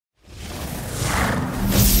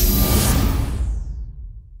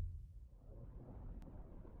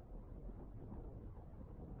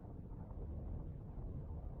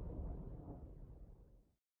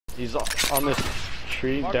He's on this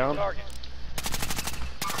tree down. Where's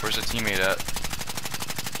the teammate at?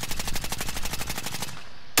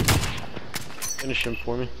 Finish him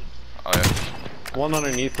for me. Oh yeah. One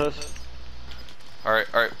underneath us. Alright,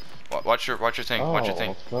 alright. Watch your thing. Watch your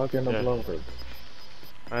thing. Fucking bloater.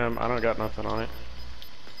 I don't got nothing on it.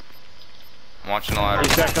 I'm watching the ladder.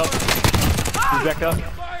 He's back up. He's back up.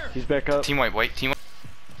 He's back up. Team white, white, team white.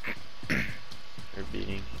 They're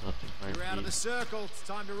beating. Nothing. You're out of the circle. It's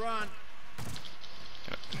time to run.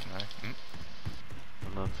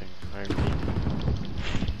 Nothing.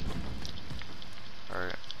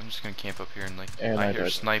 Alright, I'm just gonna camp up here and like And I hear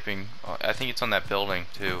sniping. I think it's on that building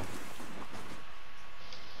too.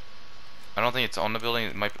 I don't think it's on the building.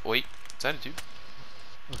 It might. Wait, is that a dude?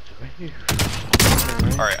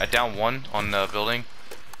 Alright, I down one on the building.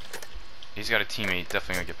 He's got a teammate.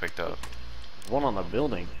 Definitely gonna get picked up. One on the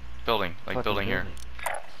building. Building, like Fucking building here.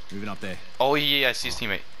 Moving up there. Oh yeah, I see his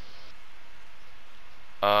teammate.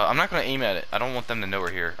 I'm not gonna aim at it. I don't want them to know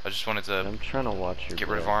we're here. I just wanted to I'm trying to watch your get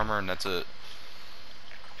rid of armor, and that's it.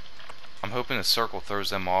 I'm hoping the circle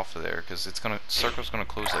throws them off of there, because it's gonna circle's gonna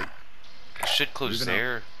close like it should close Moving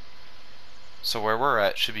there. up. So where we're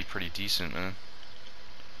at should be pretty decent, man.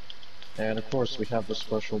 And of course we have the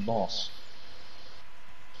special boss.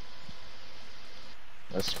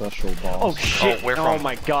 A special boss. Oh shit! Oh, where Oh from?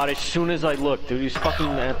 my god! As soon as I look, dude, he's fucking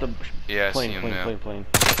at the Yeah, I plane, see him plane, now. plane, plane.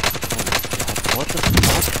 Oh my god! What the fuck?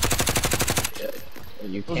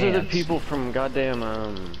 You Those are the can't. people from goddamn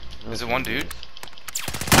Is it one dude?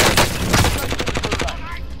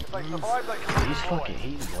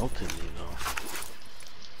 He's melted me though.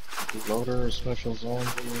 Loader, special zone,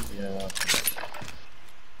 yeah.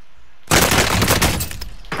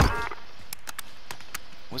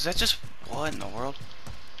 Was that just what in the world?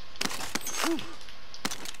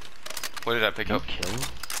 What did I pick You up? kill him?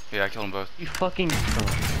 Yeah, I killed them both. You fucking.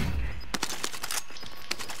 Oh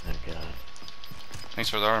god. Thanks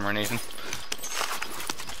for the armor, Nathan.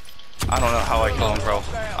 I don't know how I killed him, bro.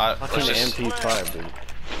 Let's Fucking just MP5, dude.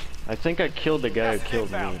 I think I killed the guy who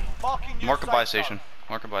killed me. mark a buy station.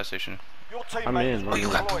 Mark a buy station. I'm in. Oh, you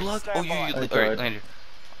got gulag? Oh, you Okay. alright, land here.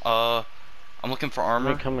 I'm looking for I'm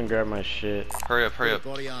armor. gonna come and grab my shit. Hurry up, hurry up.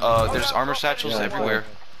 Body armor. There's armor satchels Yeah, everywhere.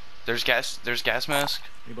 There's gas mask.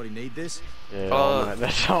 Anybody need this? Yeah, all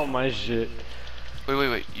that's all my shit.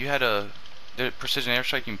 Wait. You had a precision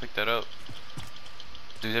airstrike. You can pick that up.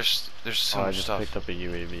 Dude, there's so I much just stuff. picked up a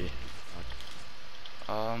UAV.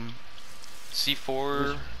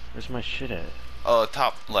 C4. Where's my shit at?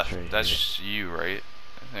 Top left. Right That's you, right?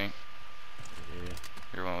 I think. Yeah.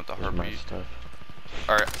 You're one with the Where's my heartbeat. stuff?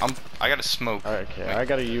 Alright, I got a smoke. Alright, okay. Wait. I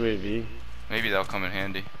got a UAV. Maybe that'll come in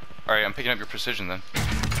handy. Alright, I'm picking up your precision then.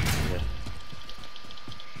 Yeah.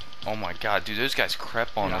 Oh my god, dude, those guys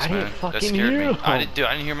crept on Dude, us, I didn't man. That fucking scared hear me. them. Dude,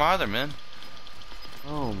 I didn't hear my other, man.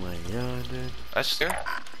 Oh my god, dude. That's scary.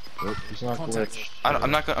 Nope, he's not Contact. glitched. I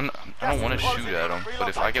don't want to shoot at him, but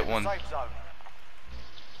if I get one,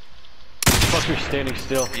 Fucker standing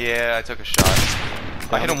still. yeah, I took a shot.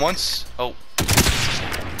 I hit him once. Oh,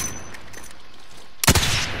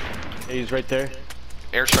 Hey, he's right there.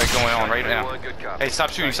 airstrike going on right now. Hey, stop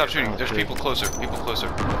shooting, stop shooting. There's people closer, people closer.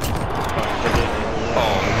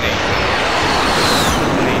 Oh,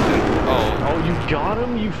 Nathan. Oh, Oh, you got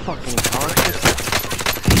him, you fucking carcass.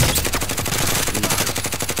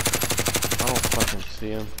 I don't fucking see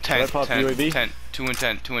him. Did I 10, pop 10, UAV? 10, 2 and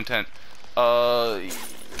 10, 2 and 10.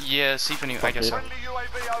 Yeah, see if any, I guess so.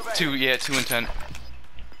 2, yeah, 2 and 10.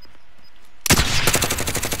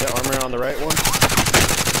 That armor on the right one?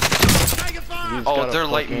 He's got Oh, a they're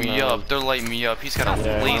lighting fucking, me up. They're lighting me up. He's got a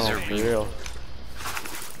Yeah, laser no, for beam. real.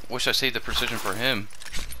 Wish I saved the precision for him.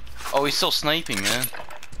 Oh, he's still sniping, man.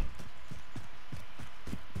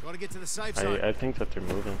 Gotta get to the safe zone. I think that they're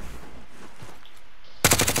moving.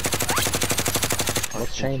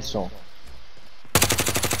 What's chainsaw?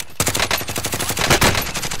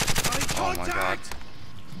 Oh my god.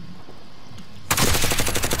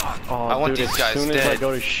 Oh, I want dude, these guys as soon as I dead.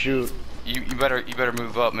 go to shoot, You better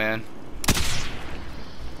move up, man.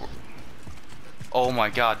 Oh my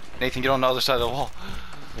god. Nathan, get on the other side of the wall.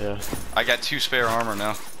 yeah, I got 2 spare armor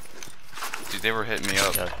now. Dude, they were hitting me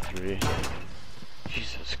up. got 3.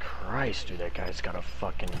 Jesus Christ, dude, that guy's got a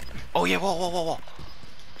fucking. Oh yeah, wall.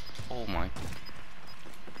 Oh my.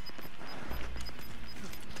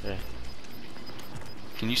 Yeah.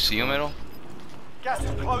 Can you see him at all? Gas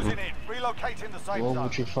is closing in. Relocating the safe Well, zone.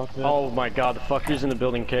 would you fuck that? Oh my god, the fucker's in the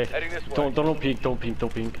building, K. Heading this way. Don't peek, don't peek,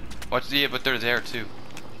 don't peek. What? Yeah, but they're there too.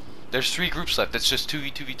 There's 3 groups left. It's just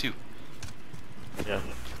 2v2v2. Yeah.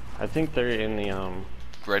 I think they're in the,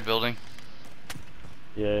 Red building.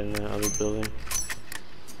 yeah, in the other building.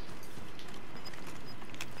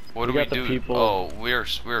 What do We we got the do? people- Oh, we're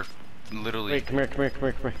literally. Wait, come here.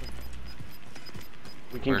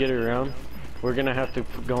 We can Where? get it around. We're gonna have to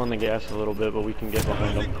go on the gas a little bit, but we can get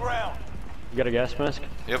behind Losing them. ground. You got a gas mask?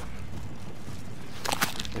 Yep. We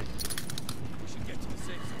should get to the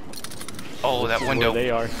safe zone. Oh, that Where window. they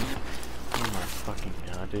are. Oh my fucking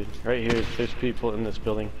god, dude. Right here, there's people in this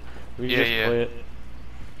building. We can Yeah, just yeah. play it.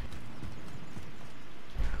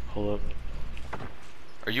 Hold up.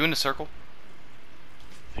 Are you in the circle?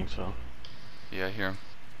 I think so. Yeah, I hear him.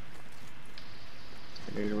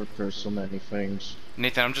 I need to repair so many things.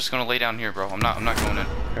 Nathan, I'm just gonna lay down here, bro. I'm not going in.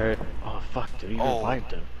 Alright. Oh fuck, dude, you Oh.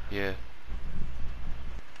 revived him. Yeah.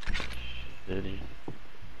 Did he?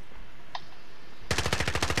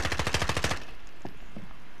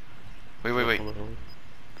 Wait. Hold on.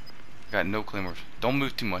 Got no claymores. Don't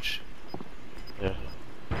move too much. Yeah.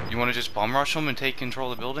 You wanna just bomb rush them and take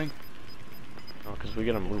control of the building? Oh, cause we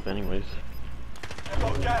gotta move anyways. They've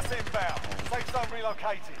got gas inbound. Safe zone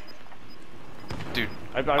relocated. Dude,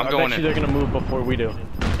 I I'm bet going you in. they're gonna move before we do.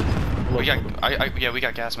 We got, yeah, we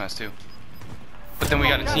got gas masks too. But then we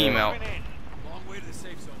got a Gas team out. moving in. Long way to the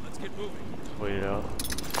safe zone. Let's get moving. Wait it out.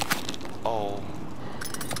 Oh.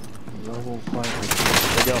 No, we'll find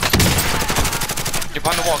There you go. Get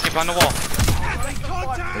behind the wall, get behind the wall.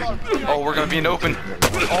 Oh, we're gonna be in open.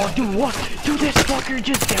 Oh, dude, what? Dude, this fucker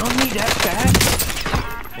just downed me that fast?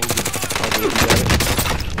 Oh, dude, you got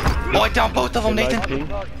it. Oh, I downed both of them, Light Nathan. ping.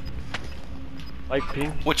 Light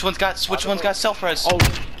ping. Which one's got self-res? Oh,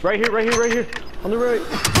 right here. On the right.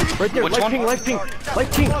 Right there. Which light one? ping. Light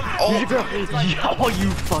ping. Oh. Use your girl. Oh, you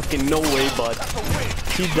fucking no way, bud.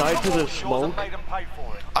 He died to the smoke. Made them pay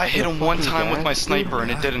for it. I hit him one fucking time with gas, my dude. sniper and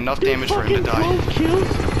it did enough damage for him to die. 12 kills?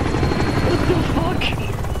 What the fuck?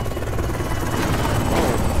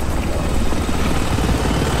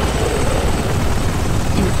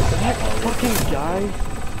 Dude, that fucking guy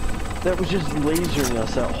that was just lasering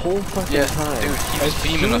us that whole fucking Yeah, time. dude, he was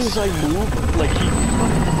beaming As us. soon as I moved, like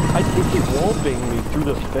I think he wallbanged me through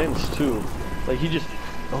the fence too. Like he just,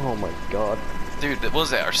 oh my god. Dude, what was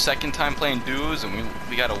that? Our second time playing duos and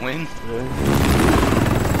we got a win? Yeah.